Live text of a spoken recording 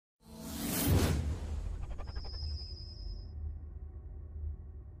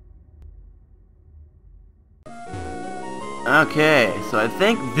Okay, so I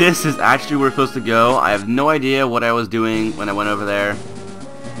think this is actually where we're supposed to go. I have no idea what I was doing when I went over there.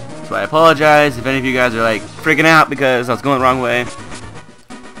 So I apologize if any of you guys are like freaking out because I was going the wrong way.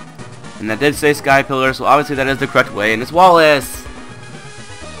 And that did say sky pillar, so obviously that is the correct way, and it's Wallace!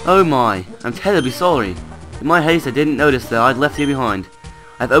 Oh my, I'm terribly sorry. In my haste I didn't notice that I'd left you behind.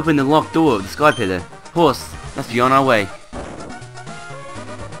 I've opened the locked door of the sky pillar. Horse, let's be on our way.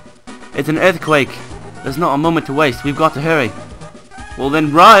 It's an earthquake. There's not a moment to waste. We've got to hurry. Well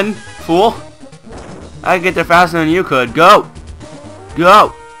then run, fool! I could get there faster than you could. Go!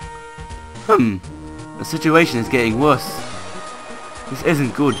 Go! The situation is getting worse. This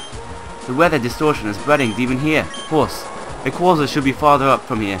isn't good. The weather distortion is spreading even here. Horse, Rayquaza should be farther up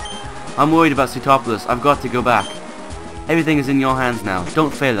from here. I'm worried about Pseutopolis. I've got to go back. Everything is in your hands now.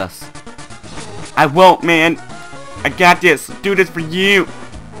 Don't fail us. I won't, man. I got this. Do this for you.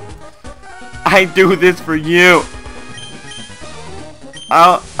 I do this for you.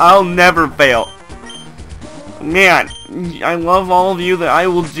 I'll never fail. Man, I love all of you that I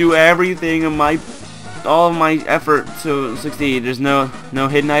will do everything in all of my effort to succeed. There's no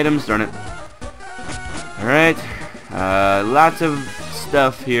hidden items, darn it. Alright. Lots of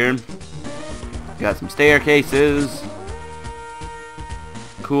stuff here. Got some staircases.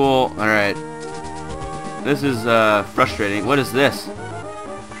 Cool. Alright. This is frustrating. What is this?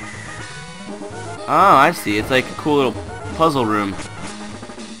 Oh, I see. It's like a cool little puzzle room.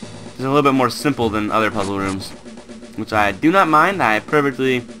 It's a little bit more simple than other puzzle rooms, which I do not mind. I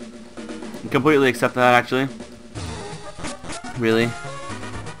completely accept that, actually. Really.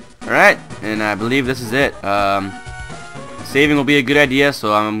 Alright, and I believe this is it. Saving will be a good idea,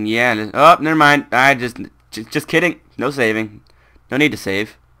 so yeah. Oh, never mind. I just kidding. No saving. No need to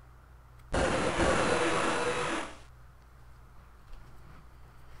save.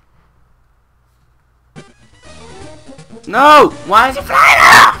 No! Why is he flying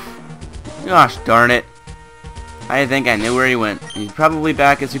off? Gosh darn it. I think I knew where he went. He's probably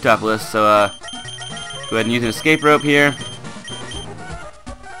back at Pseutopolis, so go ahead and use an escape rope here.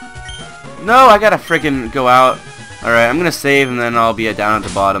 No, I gotta freaking go out. Alright, I'm gonna save and then I'll be down at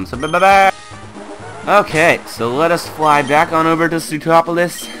the bottom. So bye-bye. Okay, so let us fly back on over to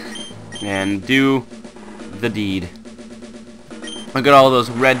Pseutopolis and do the deed. Look at all those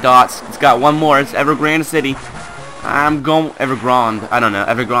red dots. It's got one more. It's Evergrande City. I'm going Evergrande. I don't know.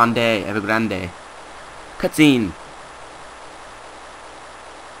 Evergrande. Cutscene.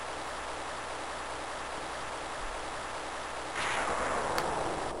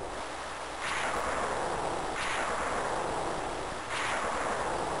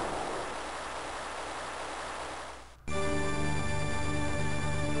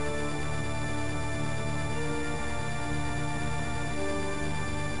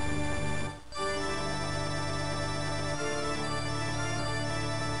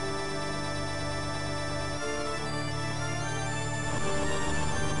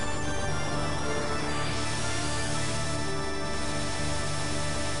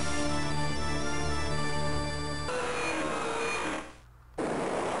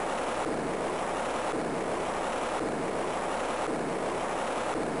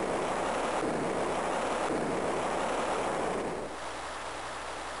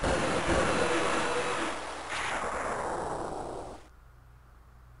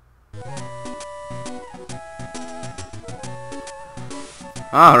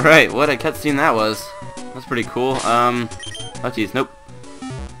 Alright, what a cutscene that was. That's pretty cool. Oh jeez, nope.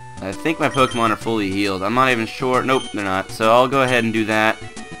 I think my Pokemon are fully healed. I'm not even sure. Nope, they're not. So I'll go ahead and do that.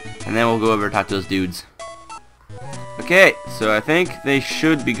 And then we'll go over and talk to those dudes. Okay, so I think they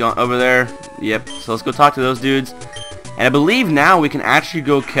should be gone over there. Yep, so let's go talk to those dudes. And I believe now we can actually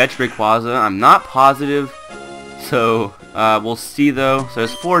go catch Rayquaza. I'm not positive. So, we'll see though. So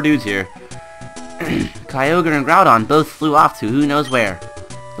there's 4 dudes here. Kyogre and Groudon both flew off to who knows where.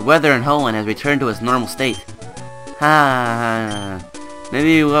 The weather in Hoenn has returned to its normal state.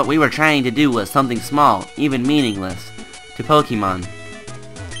 Maybe what we were trying to do was something small, even meaningless, to Pokemon.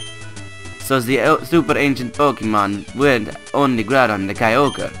 So the super ancient Pokemon would only Groudon the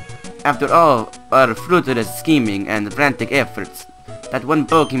Kyogre. After all our fruitless scheming and frantic efforts, that one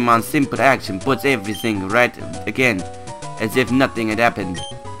Pokemon's simple action puts everything right again, as if nothing had happened.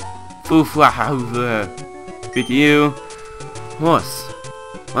 With you, Horse.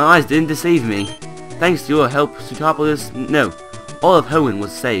 My eyes didn't deceive me. Thanks to your help, Pseutopolis, no, all of Hoenn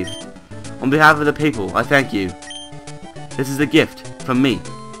was saved. On behalf of the people, I thank you. This is a gift from me.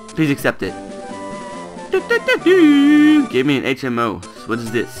 Please accept it. Give me an HMO. What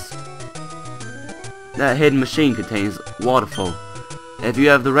is this? That hidden machine contains Waterfall. If you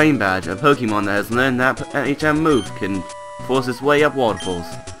have the Rain Badge, a Pokemon that has learned that HM move can force its way up waterfalls.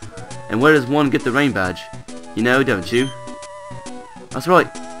 And where does one get the rain badge? You know, don't you? That's right.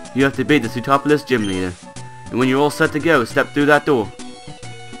 You have to beat the Pseutopolis gym leader. And when you're all set to go, step through that door.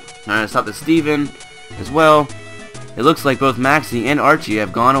 Alright, stop the Steven as well. It looks like both Maxie and Archie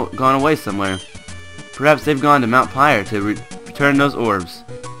have gone away somewhere. Perhaps they've gone to Mount Pyre to return those orbs.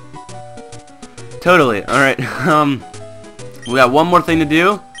 Totally. Alright, we got one more thing to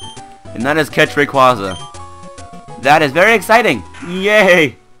do, and that is catch Rayquaza. That is very exciting!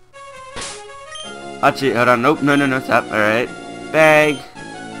 Yay! Archie, hold on, nope, no, stop. Alright, bag.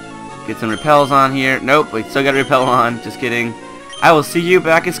 Get some repels on here. Nope, we still got a repel on, just kidding. I will see you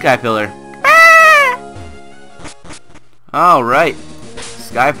back at Sky Pillar. Alright,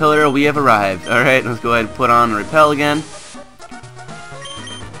 Sky Pillar, we have arrived. Alright, let's go ahead and put on a repel again.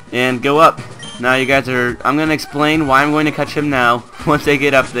 And go up. Now you guys are, I'm going to explain why I'm going to catch him now, once I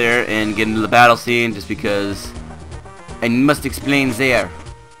get up there and get into the battle scene, just because I must explain there.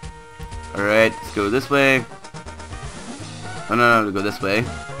 Alright, let's go this way. Oh no, go this way.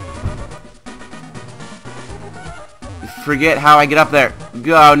 Forget how I get up there.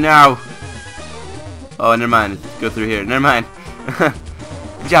 Go now. Oh, never mind. Let's go through here. Never mind. Good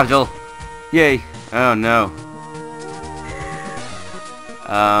job, Joel. Yay. Oh no.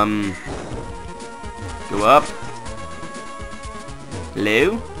 Go up.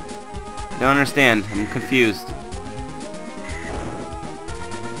 Hello? Don't understand. I'm confused.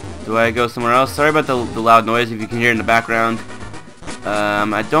 Do I go somewhere else? Sorry about the loud noise if you can hear it in the background.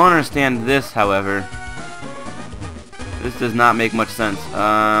 I don't understand this, however. This does not make much sense.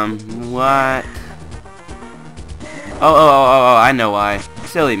 What? Oh, I know why.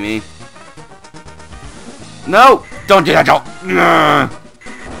 Silly me. No! Don't do that, Joel!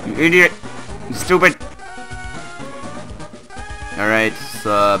 You idiot! You stupid! Alright,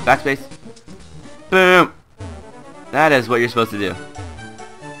 so backspace. Boom! That is what you're supposed to do.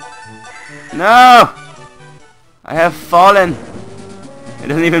 No! I have fallen! It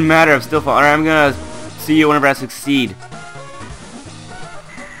doesn't even matter, I'm still falling. Alright, I'm gonna see you whenever I succeed.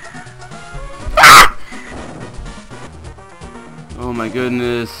 Oh my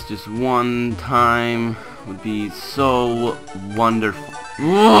goodness, just one time would be so wonderful.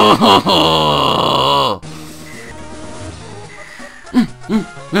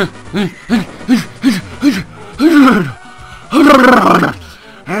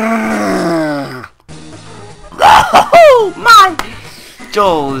 My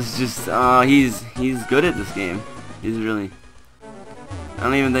Joel is just he's good at this game. He's really, I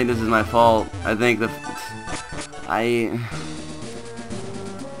don't even think this is my fault. I think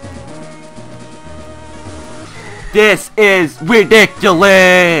this is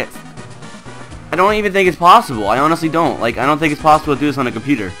ridiculous! I don't even think it's possible. I honestly don't. Like, I don't think it's possible to do this on a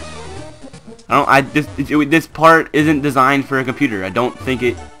computer. This part isn't designed for a computer. I don't think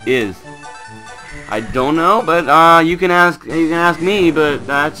it is. I don't know, but you can ask me, but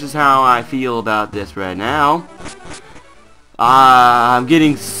that's just how I feel about this right now. I'm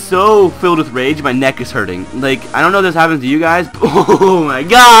getting so filled with rage, my neck is hurting. Like, I don't know if this happens to you guys. Oh my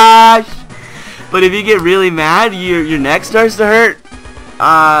gosh! But if you get really mad, your neck starts to hurt.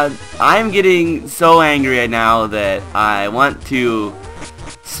 I'm getting so angry right now that I want to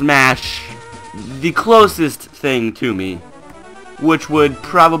smash the closest thing to me, which would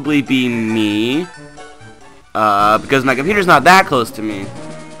probably be me, because my computer's not that close to me.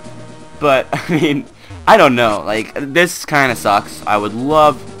 But I mean, I don't know. Like, this kind of sucks. I would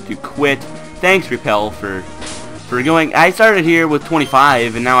love to quit. Thanks, Repel, for going. I started here with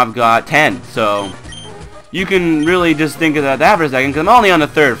 25, and now I've got 10. So you can really just think of that for a second, because I'm only on the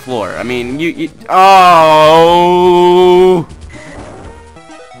 3rd floor. I mean, oh,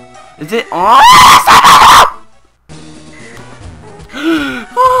 is it on?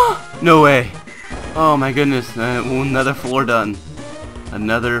 No way. Oh my goodness. Another floor done.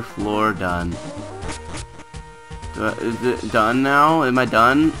 Another floor done. Is it done now? Am I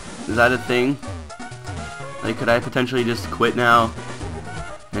done? Is that a thing? Like, could I potentially just quit now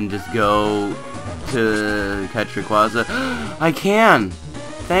and just go to catch Rayquaza? I can!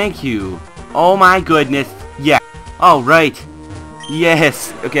 Thank you! Oh my goodness! Yeah! Alright!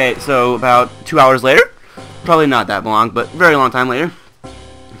 Yes! Okay, so about 2 hours later? Probably not that long, but very long time later.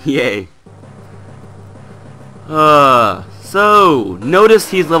 Yay! So, notice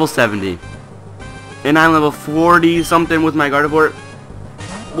he's level 70. And I'm level 40 something with my Gardevoir.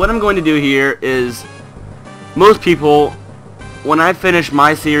 What I'm going to do here is, most people, when I finish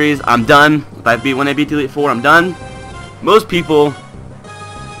my series, I'm done. When I beat the Elite Four, I'm done. Most people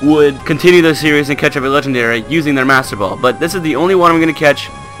would continue their series and catch up a legendary using their Master Ball. But this is the only one I'm going to catch.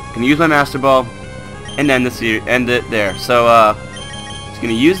 I'm going to use my Master Ball. and end it there. So just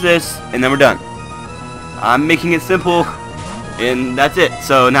gonna use this, and then we're done. I'm making it simple, and that's it.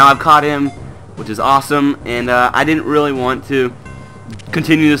 So now I've caught him, which is awesome, and I didn't really want to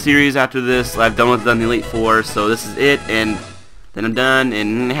continue the series after this. I've done with the Elite Four, so this is it, and then I'm done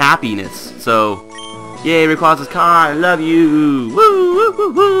in happiness. So, yay, Rayquaza's car, I love you! Woo, woo,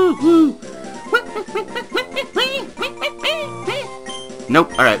 woo, woo, woo.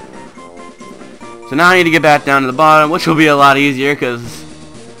 Nope, alright. So now I need to get back down to the bottom, which will be a lot easier, because,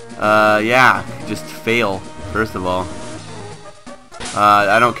 yeah, just fail, first of all.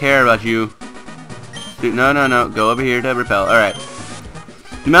 I don't care about you. No, go over here to repel, alright.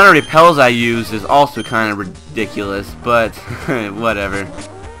 The amount of repels I use is also kind of ridiculous, but whatever.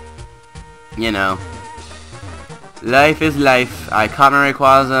 You know. Life is life. I caught my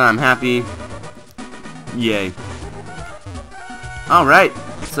Rayquaza, I'm happy. Yay. Alright,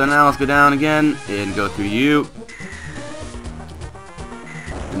 so now let's go down again and go through you.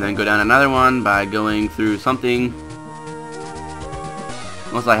 And then go down another one by going through something.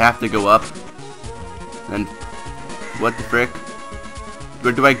 Unless I have to go up. Then, what the frick?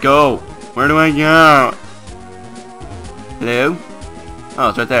 Where do I go? Where do I go? Hello? Oh,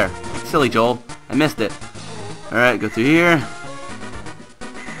 it's right there. Silly Joel. I missed it. Alright, go through here.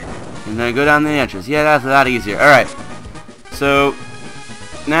 And then go down the entrance. Yeah, that's a lot easier. Alright. So,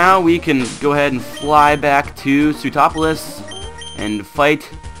 now we can go ahead and fly back to Sootopolis and fight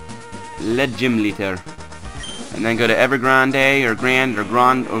Le Gym Leader. And then go to Evergrande, or Grand, or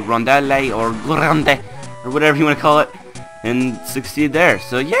Grand, or Grandele, or Grande, or whatever you want to call it, and succeed there.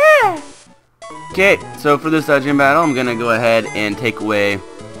 So, yeah! Okay, so for this gym battle, I'm going to go ahead and take away...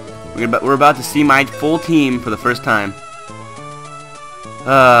 We're about to see my full team for the first time.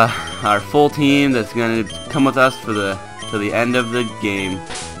 Our full team that's going to come with us for to the end of the game.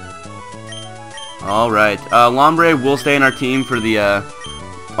 Alright, Lombre will stay in our team for the,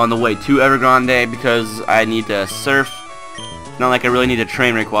 on the way to Evergrande, because I need to surf. It's not like I really need to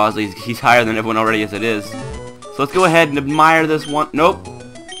train Rayquaza. He's higher than everyone already as it is. So let's go ahead and admire this one. Nope.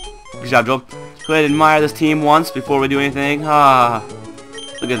 Good job, Joel. Let's go ahead and admire this team once before we do anything. Ah,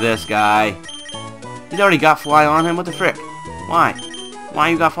 look at this guy. He's already got Fly on him. What the frick? Why? Why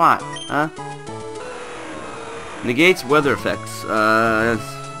you got Fly? Huh? Negates weather effects.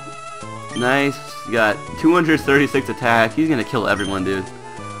 Nice. You got 236 attack. He's gonna kill everyone, dude.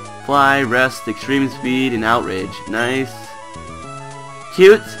 Fly, rest, extreme speed, and outrage. Nice.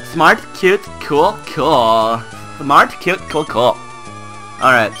 Cute, smart, cute, cool, cool. Smart, cute, cool, cool.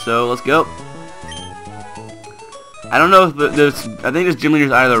 Alright, so let's go. I don't know if there's... I think this gym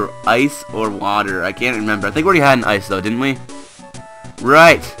leader's either ice or water. I can't remember. I think we already had an ice, though, didn't we?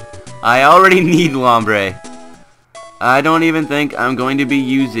 Right. I already need Lombre. I don't even think I'm going to be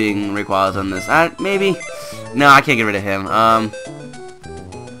using Rayquaza on this. Maybe? No, I can't get rid of him.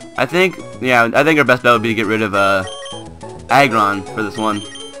 I think... Yeah, I think our best bet would be to get rid of, Aggron for this one.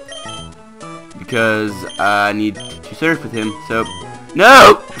 Because I need to surf with him, so...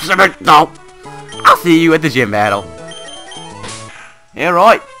 No! No! I'll see you at the gym battle. Yeah,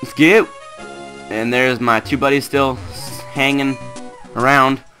 right. Let's go. And there's my two buddies still hanging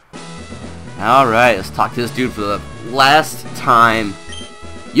around. Alright, let's talk to this dude for the last time.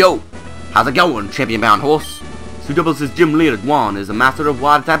 Yo! How's it going, champion-bound horse? Sootopolis' gym leader, Juan, is a master of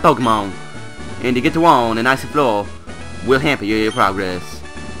water-type Pokemon. And to get to Juan and Icy Floor will hamper your progress.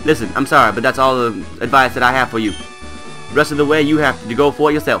 Listen, I'm sorry, but that's all the advice that I have for you. The rest of the way, you have to go for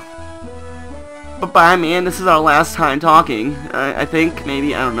it yourself. Bye-bye, man. This is our last time talking. I think,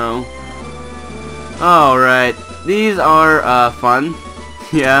 maybe, I don't know. Alright. These are, fun.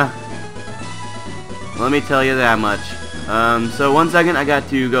 Yeah. Let me tell you that much. So 1 second, I got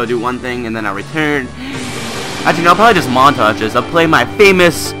to go do one thing, and then I'll return. Actually, no, I'll probably just montage this. I'll play my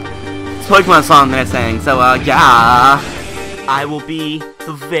famous Pokemon song that I sang. So, yeah. I will be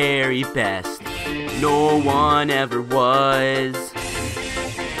the very best. No one ever was.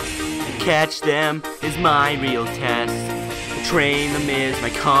 Catch them is my real test. Train them is my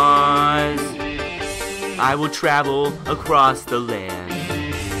cause. I will travel across the land,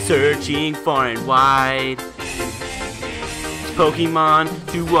 searching far and wide. Pokemon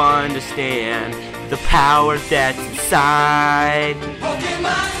to understand the power that's inside.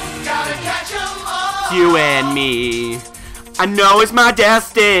 Pokemon, gotta catch 'em all. You and me, I know it's my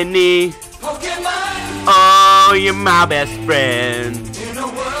destiny. Pokemon, oh, you're my best friend. In a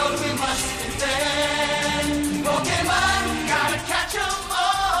world we must defend. Pokemon, gotta catch 'em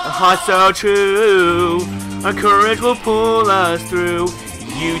all. A heart so true, our courage will pull us through.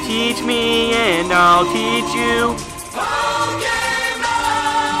 You teach me and I'll teach you. Pokemon,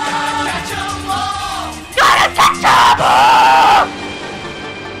 gotta catch 'em all. Unstoppable!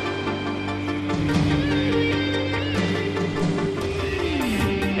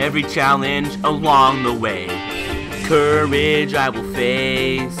 Every challenge along the way, courage I will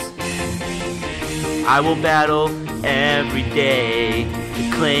face. I will battle every day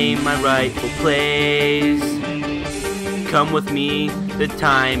to claim my rightful place. Come with me, the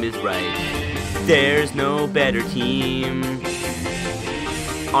time is right. There's no better team.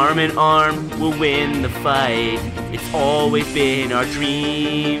 Arm in arm, we'll win the fight. It's always been our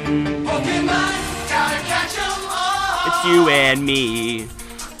dream. Pokemon, gotta catch 'em all. It's you and me.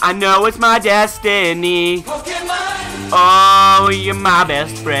 I know it's my destiny. Pokemon, oh, you're my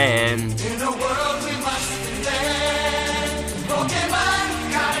best friend. In a world we must defend.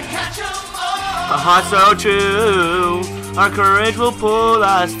 Pokemon, gotta catch 'em all. A heart so true, our courage will pull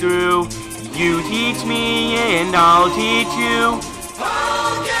us through. You teach me and I'll teach you.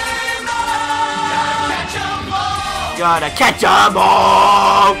 Pokemon, gotta catch 'em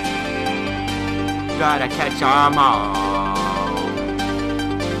all. Gotta catch 'em all.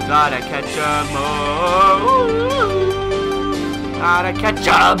 Gotta catch 'em all. Gotta catch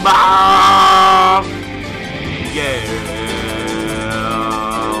 'em all. Yeah.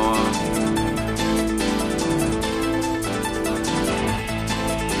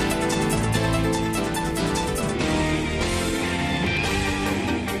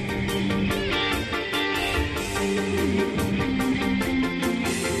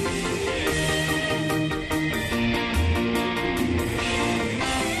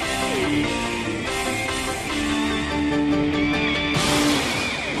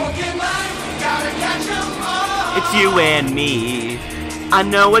 It's you and me. I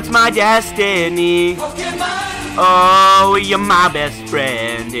know it's my destiny. Pokemon, oh, you're my best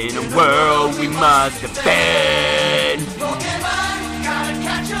friend. In a world we must defend. Pokemon, gotta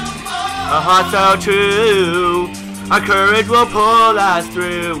catch 'em all. A heart so true, our courage will pull us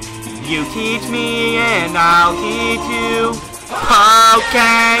through. You teach me and I'll teach you.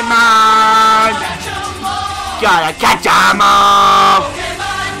 Pokemon, gotta catch 'em all.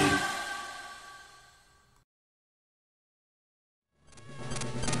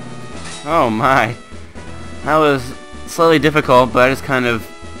 Oh my, that was slightly difficult, but I just kind of,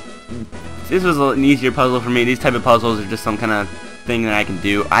 this was an easier puzzle for me. These type of puzzles are just some kind of thing that I can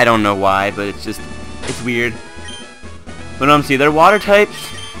do. I don't know why, but it's just, it's weird. But see, they're water types,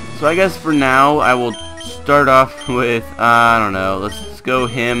 so I guess for now I will start off with, I don't know, let's go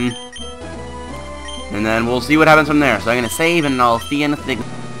him, and then we'll see what happens from there. So I'm gonna save and I'll see you in a second.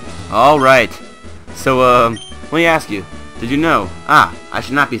 Alright, so let me ask you, did you know? I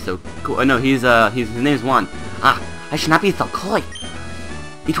should not be so cool. No, his name's Juan. I should not be so coy.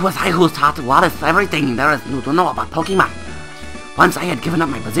 It was I who taught Wallace everything there is to know about Pokemon. Once I had given up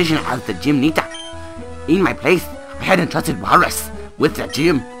my position as the gym leader. In my place, I had entrusted Wallace with the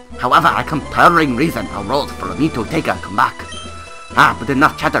gym. However, a compelling reason arose for me to take a comeback. But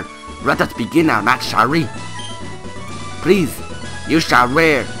enough chatter. Let us begin our match, shall we? Please, you shall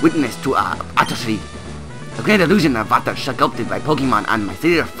bear witness to our artistry. The great illusion of water sculpted by Pokemon on my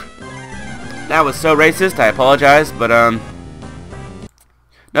surf. That was so racist, I apologize, but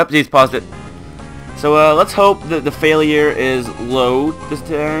nope, he's paused it. So let's hope that the failure is low this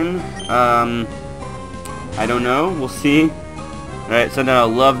time. I don't know, we'll see. Alright, so now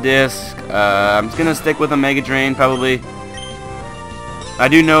Love Disc. I'm just gonna stick with a Mega Drain probably. I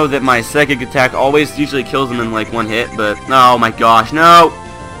do know that my psychic attack always usually kills him in like one hit, but oh my gosh, no!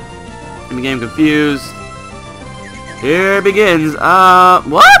 I'm getting confused. Here it begins.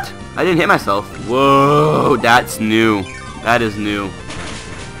 What? I didn't hit myself. Whoa, that's new. That is new.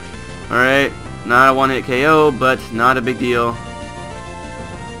 Alright, not a one-hit KO, but not a big deal.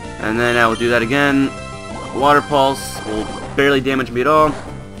 And then I will do that again. Water Pulse will barely damage me at all.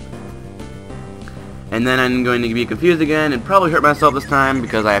 And then I'm going to be confused again and probably hurt myself this time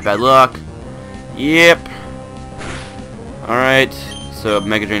because I have bad luck. Yep. Alright, so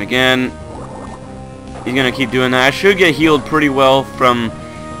Mega Drain again. He's gonna keep doing that. I should get healed pretty well from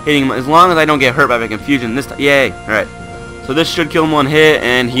hitting him, as long as I don't get hurt by my confusion this time. Yay! Alright. So this should kill him one hit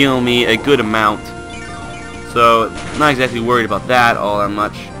and heal me a good amount. So, not exactly worried about that all that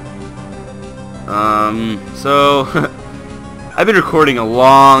much. So, I've been recording a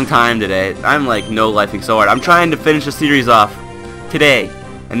long time today. I'm like no-lifing so hard. I'm trying to finish the series off today,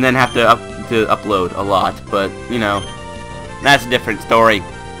 and then have to upload a lot, but, you know, that's a different story.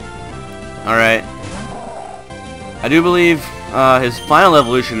 Alright. I do believe his final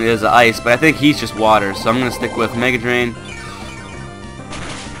evolution is ice, but I think he's just water, so I'm going to stick with Mega Drain.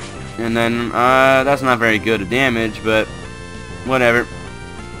 And then, that's not very good at damage, but whatever.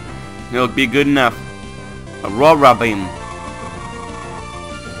 It'll be good enough. Aurora Beam.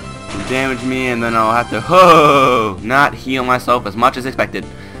 Damage me, and then I'll have to not heal myself as much as expected.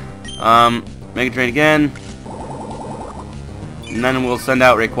 Mega Drain again. And then we'll send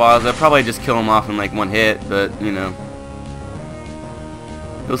out Rayquaza. Probably just kill him off in like one hit, but you know.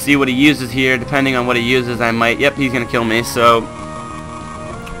 We'll see what he uses here. Depending on what he uses, I might. Yep, he's gonna kill me. So,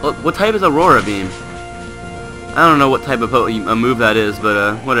 what type is Aurora Beam? I don't know what type of a move that is,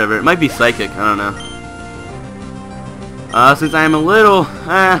 but whatever. It might be Psychic. I don't know. Since I'm a little,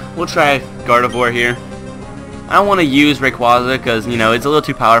 we'll try Gardevoir here. I don't want to use Rayquaza because you know it's a little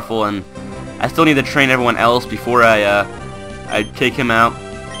too powerful, and I still need to train everyone else before I take him out.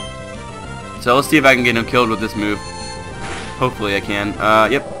 So let's see if I can get him killed with this move. Hopefully I can.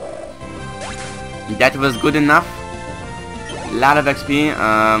 Yep. That was good enough. A lot of XP.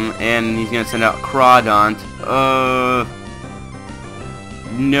 And he's gonna send out Crawdaunt.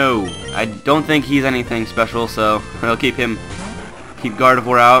 No, I don't think he's anything special, so I'll keep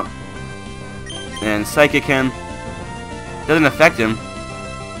Gardevoir out. And Psychic him. Doesn't affect him.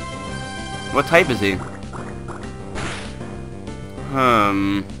 What type is he?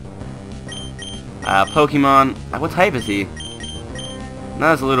 Pokemon. What type is he?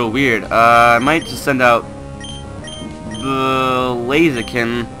 That's a little weird. I might just send out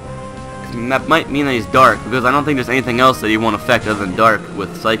Blaziken. That might mean that he's dark, because I don't think there's anything else that he won't affect other than dark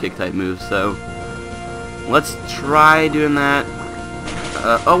with Psychic type moves, so let's try doing that.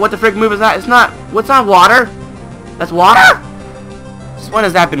 Oh, what the frick move is that? It's not. What's on water? That's water? Since when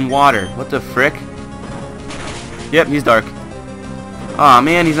has that been water? What the frick? Yep, he's dark. Aw,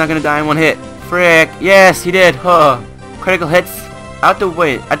 man, he's not gonna die in one hit. Frick. Yes, he did. Critical hits out the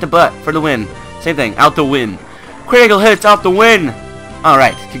way, at the butt for the win. Same thing, out the win. Critical hits out the win.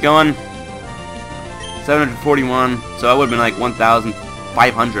 Alright, keep going. 741, so that would have been like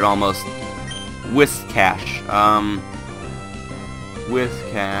 1,500 almost. Whiskash.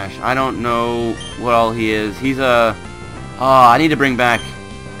 Whiskash. I don't know what all he is. He's a... Oh, I need to bring back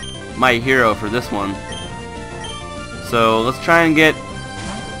my hero for this one. So let's try and get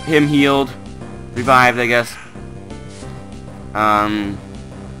him healed. Revived, I guess.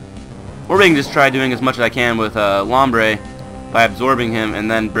 Or we can just try doing as much as I can with Lombre by absorbing him and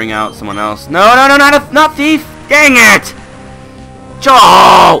then bring out someone else. No, not Thief! Dang it!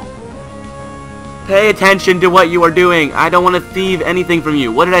 Joe! Pay attention to what you are doing. I don't want to thieve anything from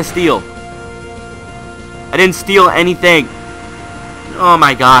you. What did I steal? I didn't steal anything. Oh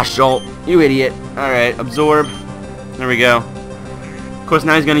my gosh, Joel. You idiot. Alright, absorb. There we go. Of course,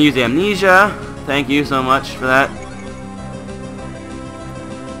 now he's going to use Amnesia. Thank you so much for that.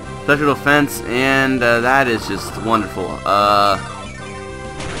 Special defense, and that is just wonderful. Because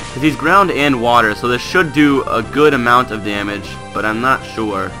he's ground and water, so this should do a good amount of damage, but I'm not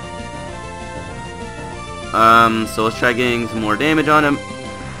sure. So let's try getting some more damage on him.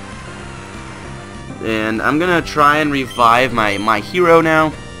 And I'm gonna try and revive my hero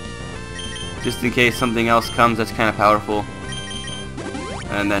now, just in case something else comes that's kind of powerful.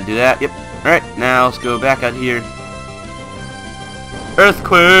 And then do that. Yep. Alright, now let's go back out here.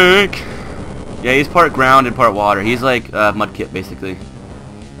 Earthquake! Yeah, he's part ground and part water. He's like Mudkip, basically.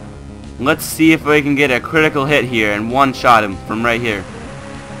 Let's see if we can get a critical hit here and one-shot him from right here.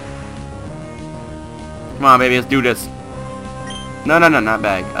 Come on, baby, let's do this. No, not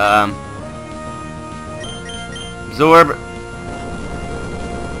bag. Absorb.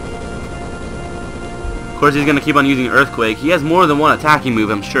 Of course, he's gonna keep on using Earthquake. He has more than one attacking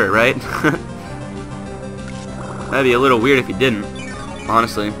move, I'm sure, right? That'd be a little weird if he didn't,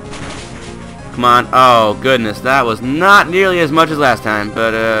 honestly. Come on. Oh, goodness. That was not nearly as much as last time,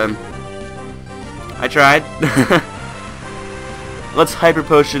 but, I tried. Let's Hyper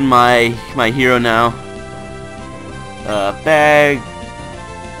Potion my hero now. Bag.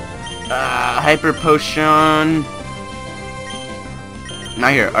 Hyper Potion.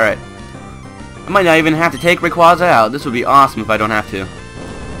 Not here. Alright. I might not even have to take Rayquaza out. This would be awesome if I don't have to.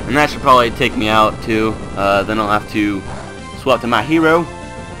 And that should probably take me out, too. Then I'll have to swap to my hero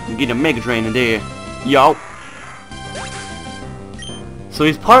and get a Mega Drain in there. Yo! So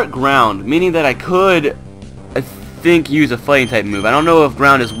he's part ground, meaning that I could, I think, use a fighting type move. I don't know if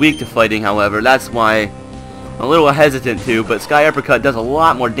ground is weak to fighting, however. That's why I'm a little hesitant to, but Sky Uppercut does a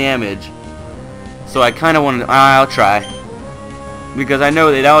lot more damage. So I kind of want to... I'll try. Because I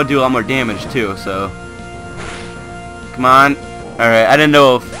know that would do a lot more damage, too, so... Come on. Alright, I didn't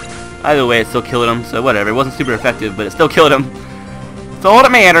know if... Either way, it still killed him, so whatever. It wasn't super effective, but it still killed him. That's all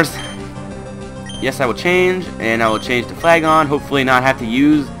that matters. Yes, I will change, and I will change to Flagon. Hopefully not have to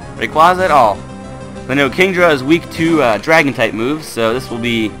use Rayquaza at all. I know Kingdra is weak to Dragon-type moves, so this will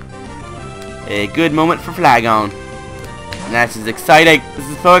be A good moment for Flagon. This is exciting. This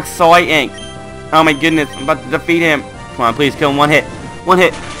is so exciting. Oh my goodness, I'm about to defeat him. Come on, please kill him. One hit. One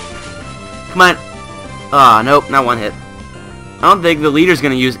hit. Come on. Ah, nope, not one hit. I don't think the leader's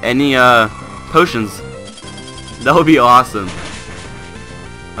gonna use any potions. That would be awesome.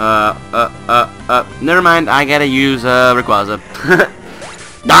 Never mind, I gotta use Rayquaza.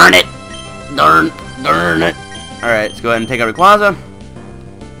 Darn it! Darn it! Alright, let's go ahead and take out Rayquaza.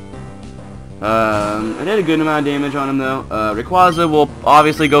 I did a good amount of damage on him though. Rayquaza will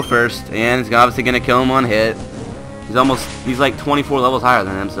obviously go first, and it's obviously gonna kill him on hit. He's like 24 levels higher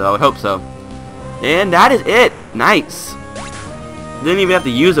than him, so I would hope so. And that is it! Nice! Didn't even have to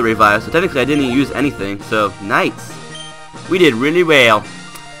use the revive, so technically I didn't even use anything, so nice. We did really well.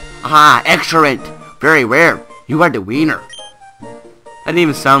 Ah, excellent! Very rare. You are the winner. That didn't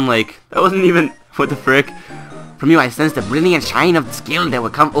even sound like... That wasn't even... What the frick? From you I sense the brilliant shine of skill that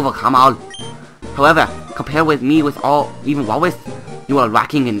will overcome all. However, compared with me with all, even Wallace, you are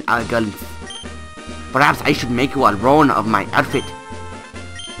lacking in elegance. Perhaps I should make you a roan of my outfit.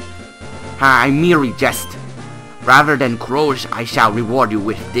 I merely jest. Rather than crows, I shall reward you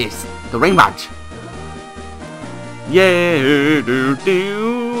with this, the ring badge. Yeah.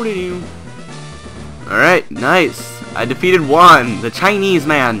 Alright, nice. I defeated Juan, the Chinese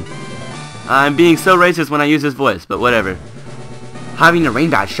man. I'm being so racist when I use his voice, but whatever. Having the ring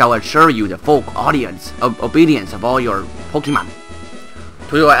badge shall assure you the full obedience of all your Pokemon.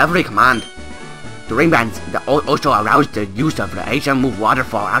 To your every command. The ring bands also allows the use of the ancient move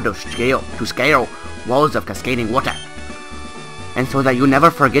waterfall out of scale to scale walls of cascading water. And so that you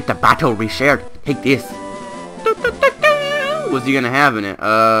never forget the battle we shared, take this. What's he gonna have in it?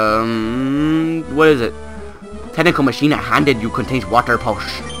 What is it? Technical machine handed you contains water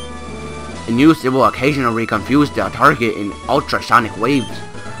pulse. In use, it will occasionally confuse the target in ultrasonic waves.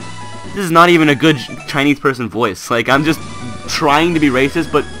 This is not even a good Chinese person voice. Like, I'm just trying to be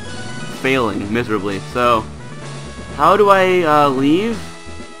racist, but failing miserably. So, how do I leave?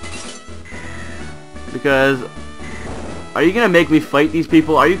 Because, are you gonna make me fight these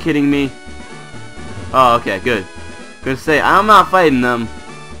people? Are you kidding me? Oh, okay, good. Gonna say, I'm not fighting them.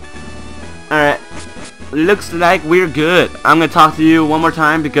 Alright. Looks like we're good. I'm gonna talk to you one more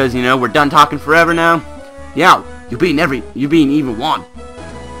time because, you know, we're done talking forever now. Yeah, you beaten even one.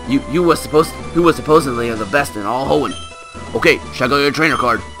 You was supposedly the best in all Hoenn. Okay, check out your trainer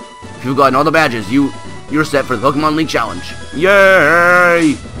card. If you've gotten all the badges, you're set for the Pokemon League Challenge.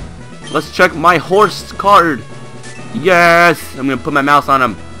 Yay! Let's check my horse card. Yes! I'm gonna put my mouse on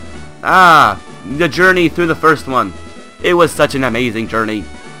him. Ah, the journey through the first one. It was such an amazing journey.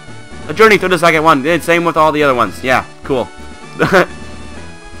 A journey through the second one. Same with all the other ones. Yeah, cool.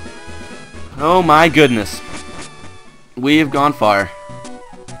 Oh my goodness. We have gone far.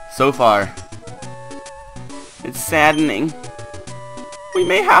 So far. It's saddening. We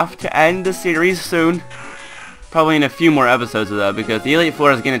may have to end the series soon. Probably in a few more episodes though, because the Elite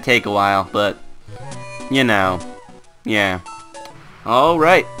Four is going to take a while, but, you know, yeah.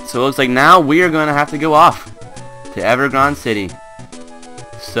 Alright, so it looks like now we are going to have to go off to Evergrande City.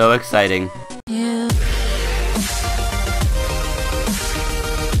 So exciting.